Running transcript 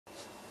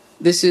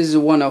This is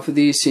one of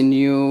these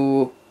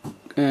new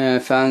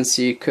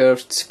fancy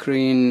curved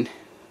screen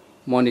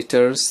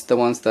monitors, the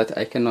ones that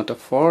I cannot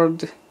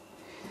afford.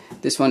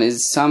 This one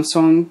is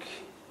Samsung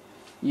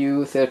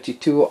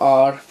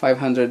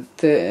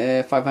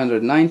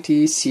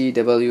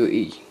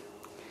U32R590CWE.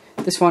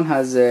 This one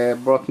has a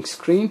broken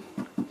screen,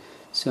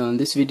 so in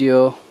this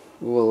video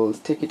we'll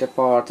take it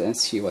apart and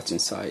see what's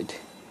inside.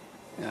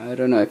 I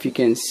don't know if you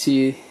can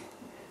see,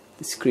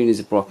 the screen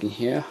is broken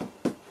here.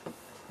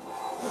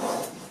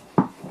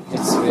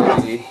 It's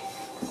very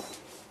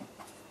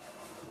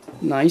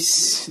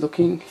nice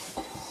looking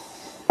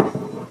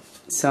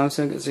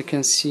Samsung, as you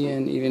can see,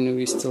 and even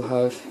we still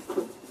have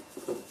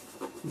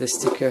the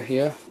sticker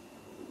here.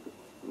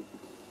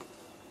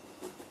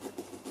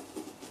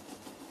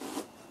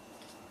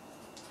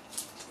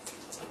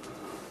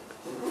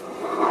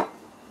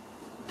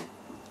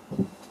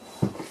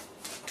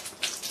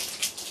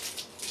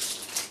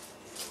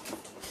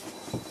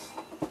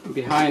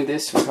 Behind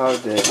this we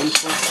have the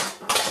input.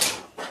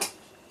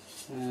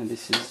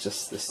 This is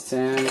just the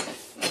stand.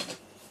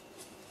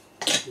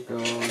 It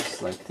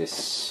goes like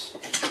this.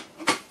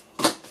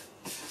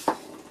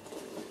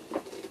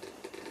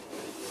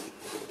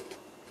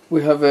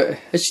 We have a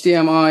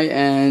HDMI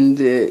and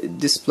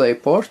display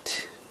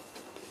port,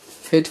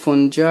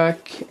 headphone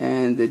jack,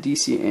 and the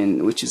DC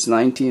in, which is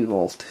 19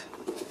 volt.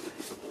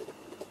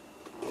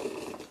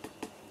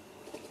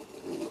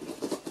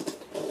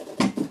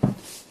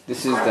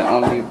 This is the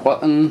only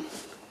button,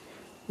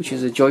 which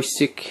is a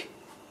joystick,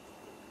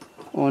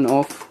 on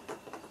off,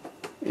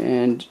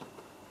 and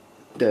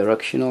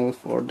directional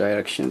for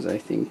directions, I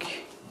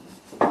think.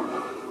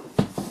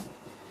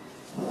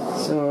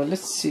 So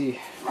let's see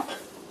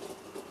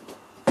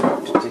how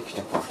to take it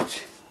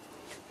apart.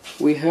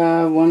 We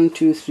have 1,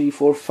 2, 3,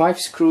 4, 5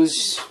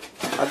 screws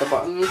at the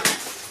bottom,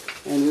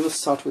 and we will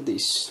start with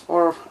these,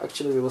 or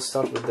actually we will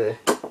start with the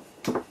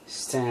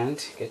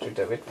stand. Get rid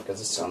of it because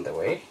it's on the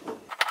way.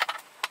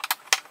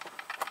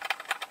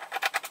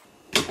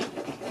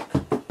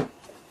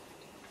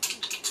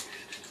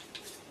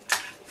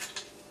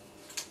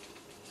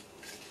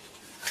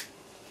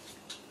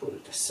 Put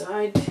it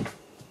aside,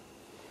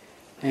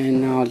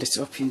 and now let's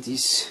open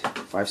these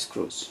 5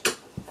 screws.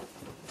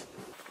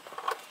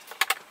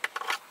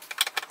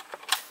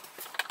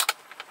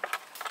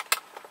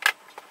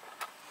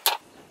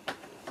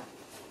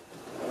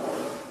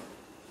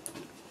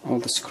 All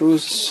the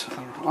screws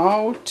are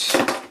out.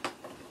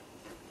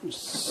 Let's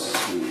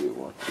see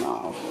what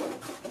now.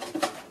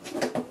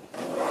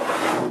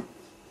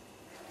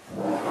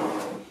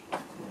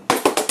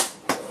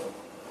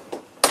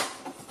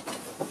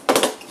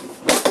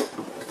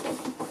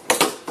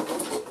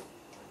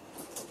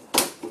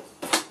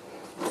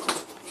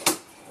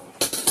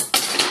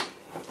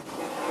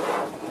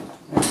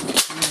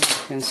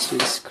 You can see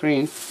the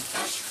screen.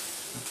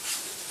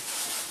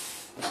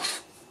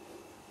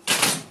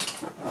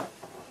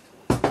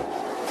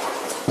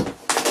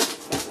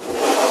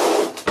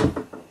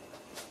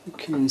 You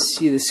can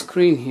see the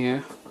screen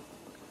here.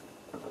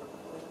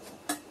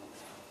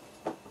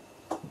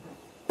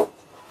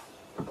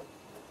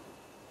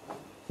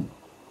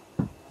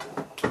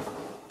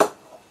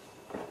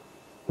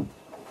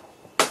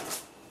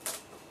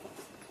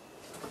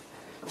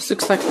 This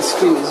looks like the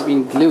screen is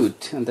being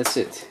glued, and that's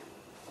it.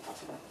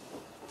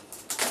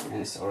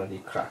 And it's already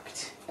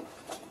cracked.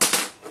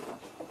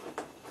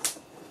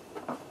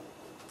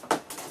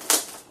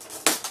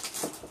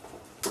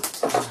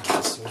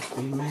 This will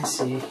be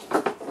messy.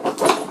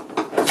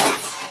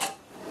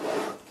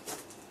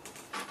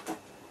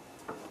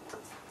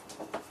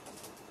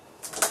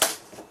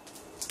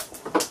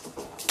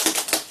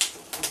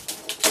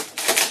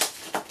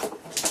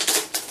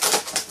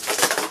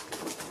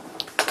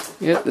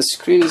 Yeah, the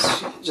screen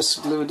is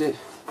just glued in.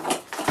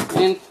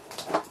 And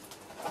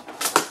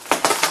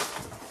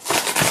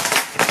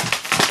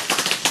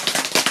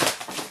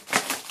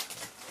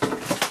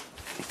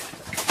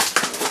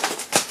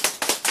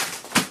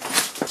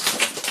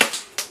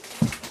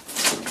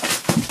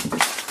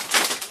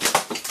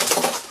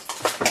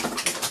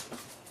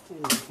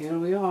here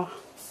we are.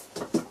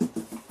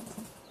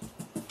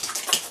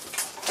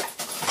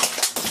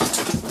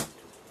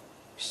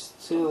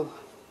 Still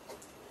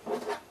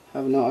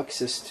have no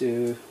access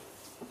to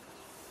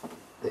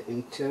the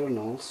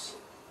internals.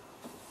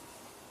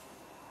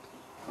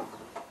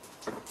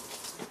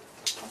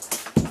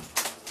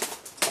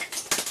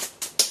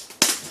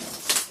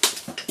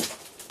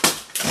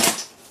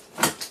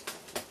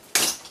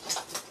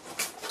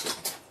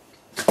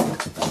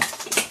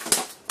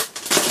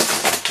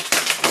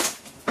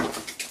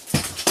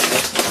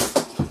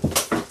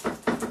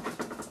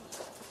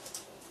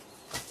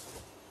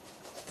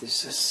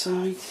 This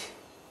aside.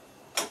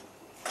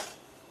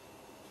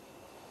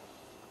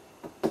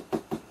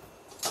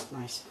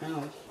 Nice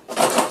panel.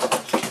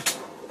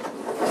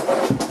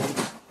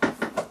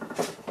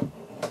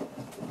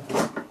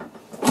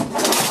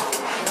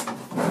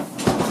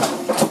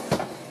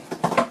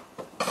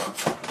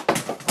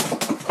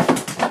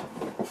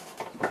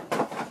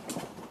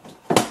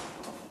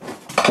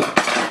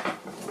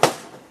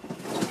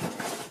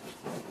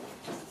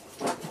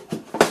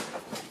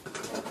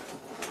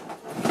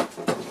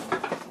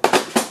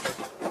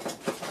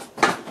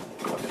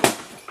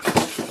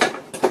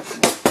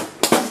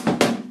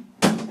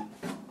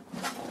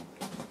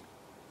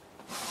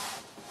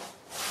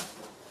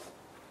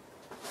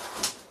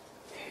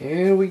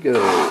 Here we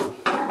go.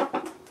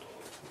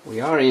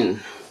 We are in.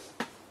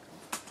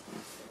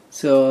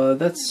 So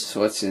that's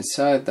what's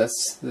inside.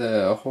 That's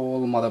the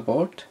whole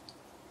motherboard.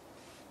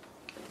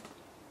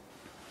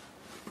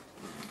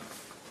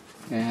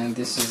 And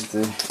this is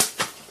the,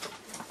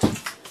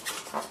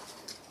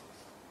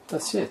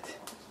 that's it.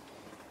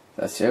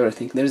 That's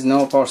everything. There's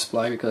no power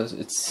supply because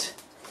it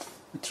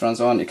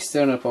runs on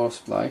external power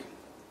supply.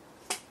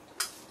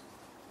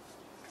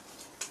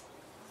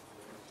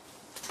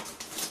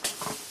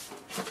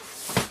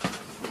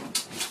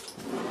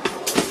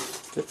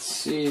 Let's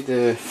see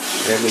the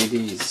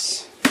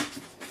LEDs.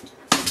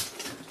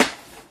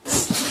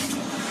 Let's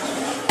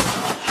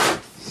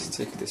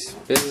take this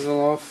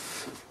bezel off.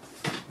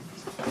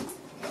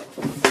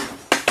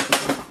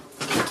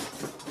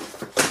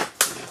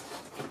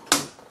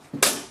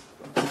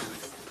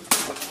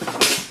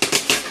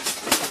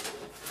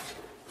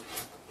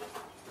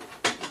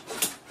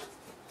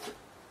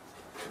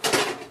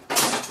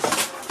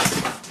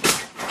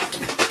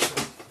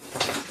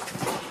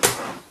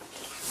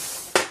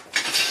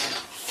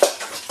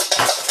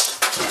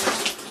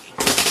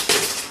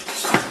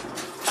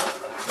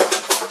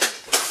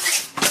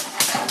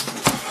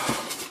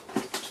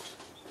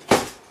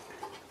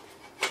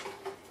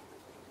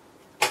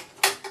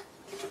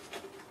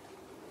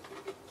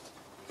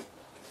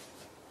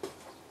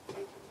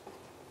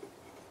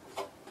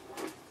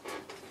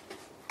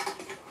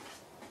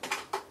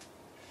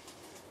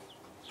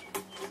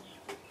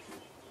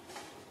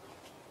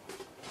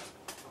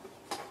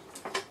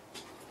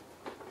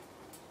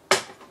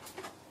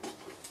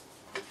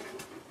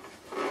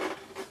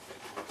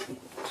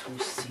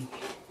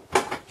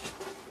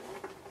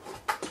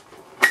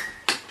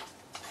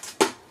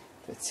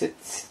 That's it,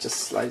 just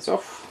slides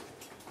off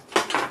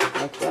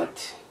like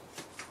that.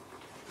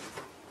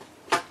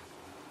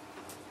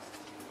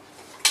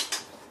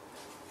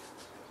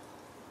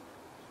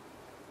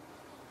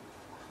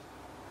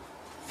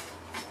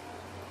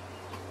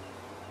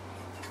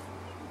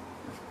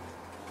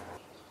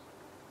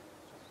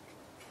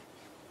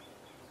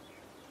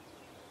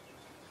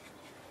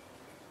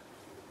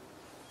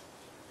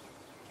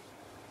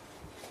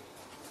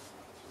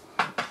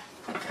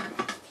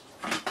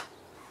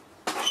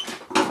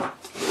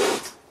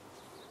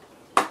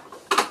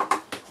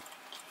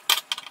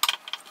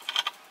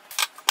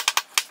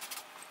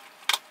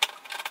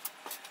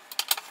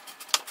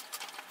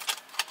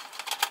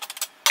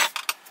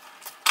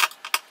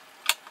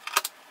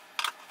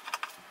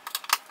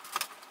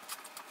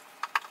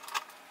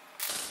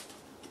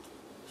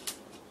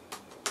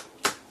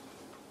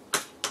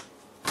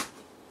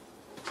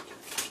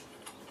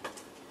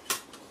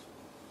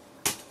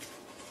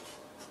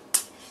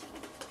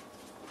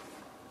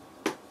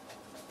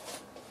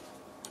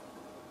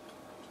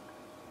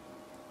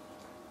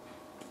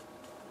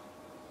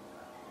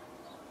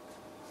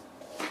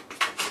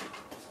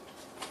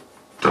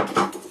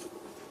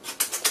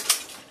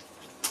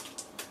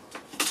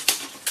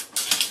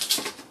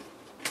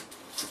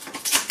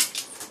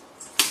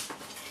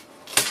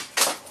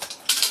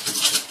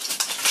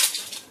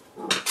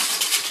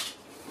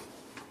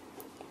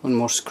 One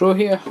more screw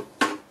here.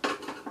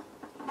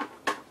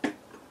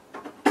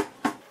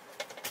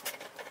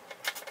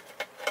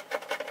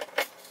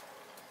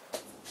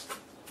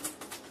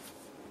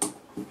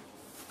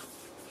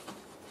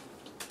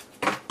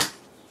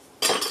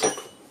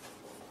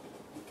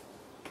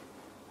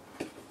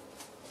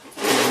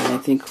 And I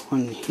think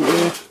one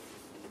here.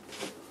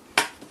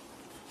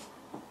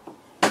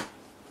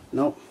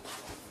 No.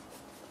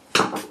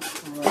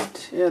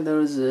 Right, yeah,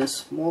 there is a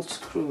small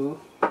screw.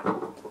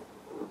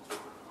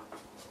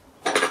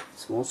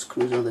 Small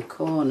screws on the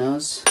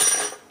corners.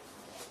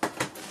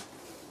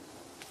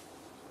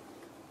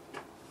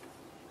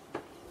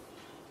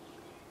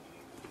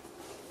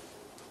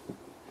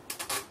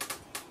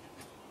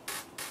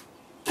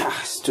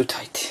 It's too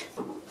tight.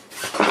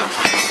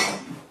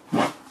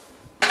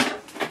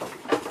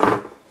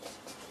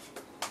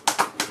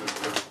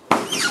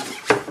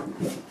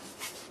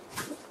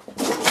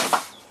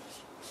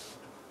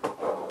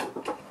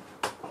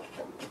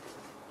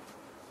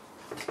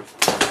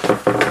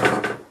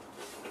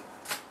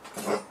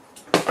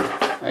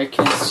 I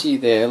can see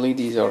the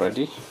LEDs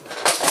already.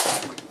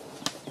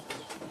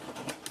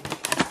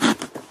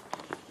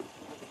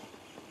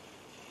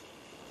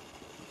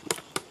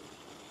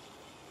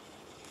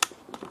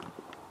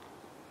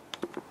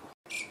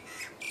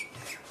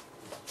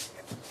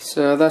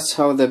 So that's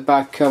how the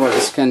back cover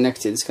is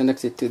connected. It's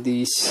connected to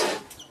these.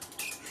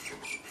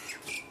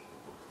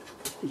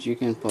 You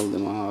can pull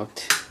them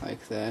out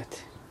like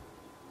that.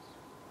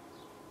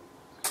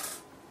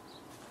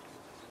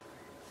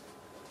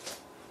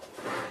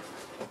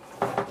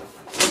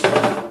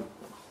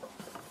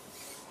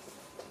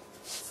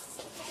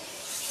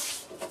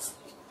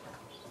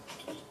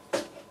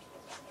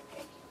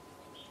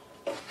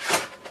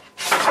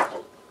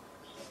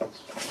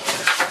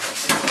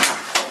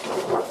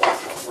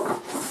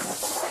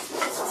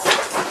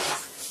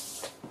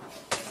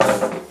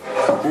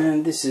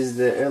 And this is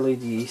the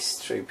LED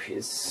strip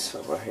is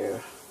over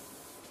here.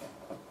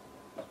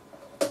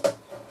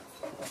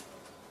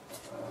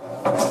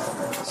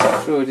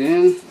 screw it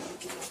in.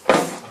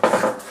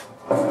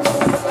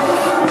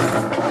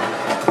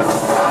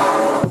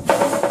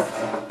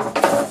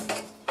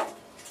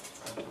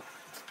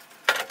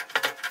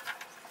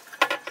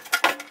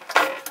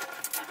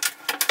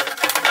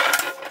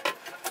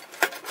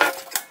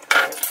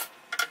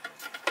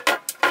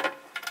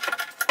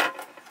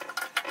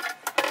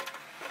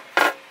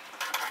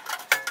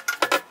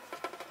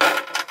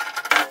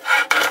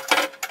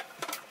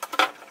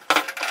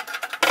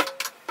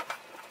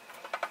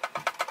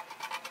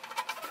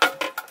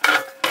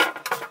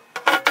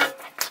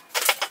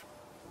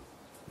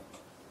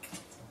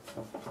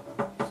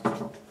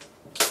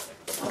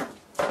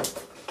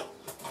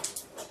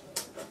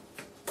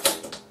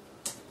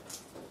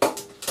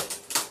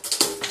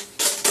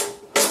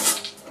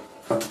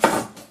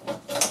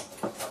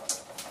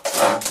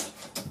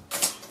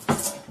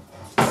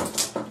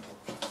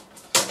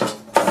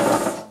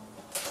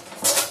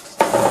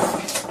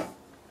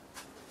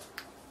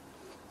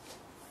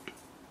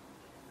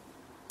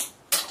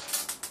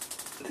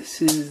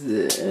 This is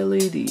the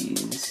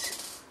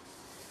LEDs.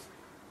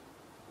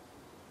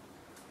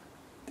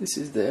 This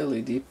is the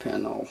LED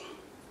panel.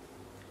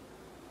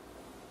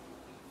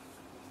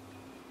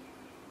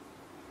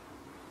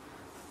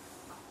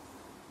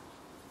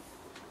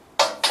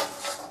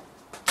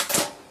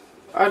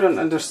 I don't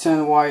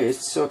understand why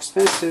it's so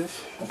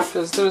expensive,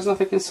 because there is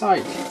nothing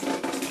inside.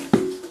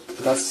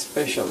 That's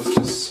special, it's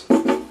just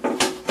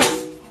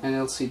an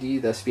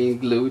LCD that's being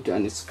glued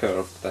and it's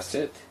curved, that's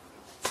it.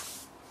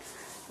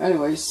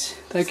 Anyways,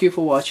 thank you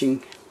for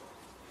watching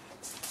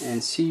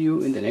and see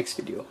you in the next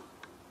video.